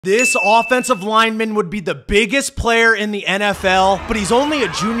This offensive lineman would be the biggest player in the NFL, but he's only a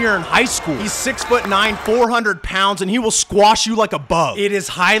junior in high school. He's 6'9", 400 pounds, and he will squash you like a bug. It is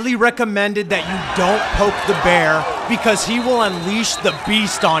highly recommended that you don't poke the bear because he will unleash the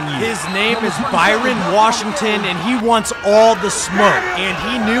beast on you. His name is Byron Washington, and he wants all the smoke. And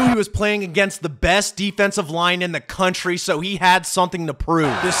he knew he was playing against the best defensive line in the country, so he had something to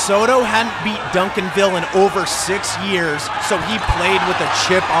prove. DeSoto hadn't beat Duncanville in over 6 years, so he played with a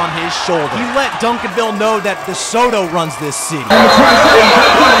chip on his shoulder. He let Duncanville know that DeSoto runs this city.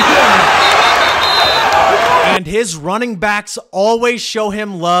 And his running backs always show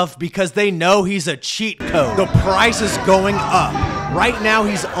him love because they know he's a cheat code. The price is going up. Right now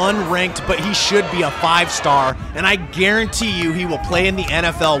he's unranked, but he should be a 5-star, and I guarantee you he will play in the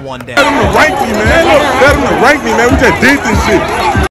NFL one day. Let him to rank me, man. Let him to rank me, man. We just did this shit.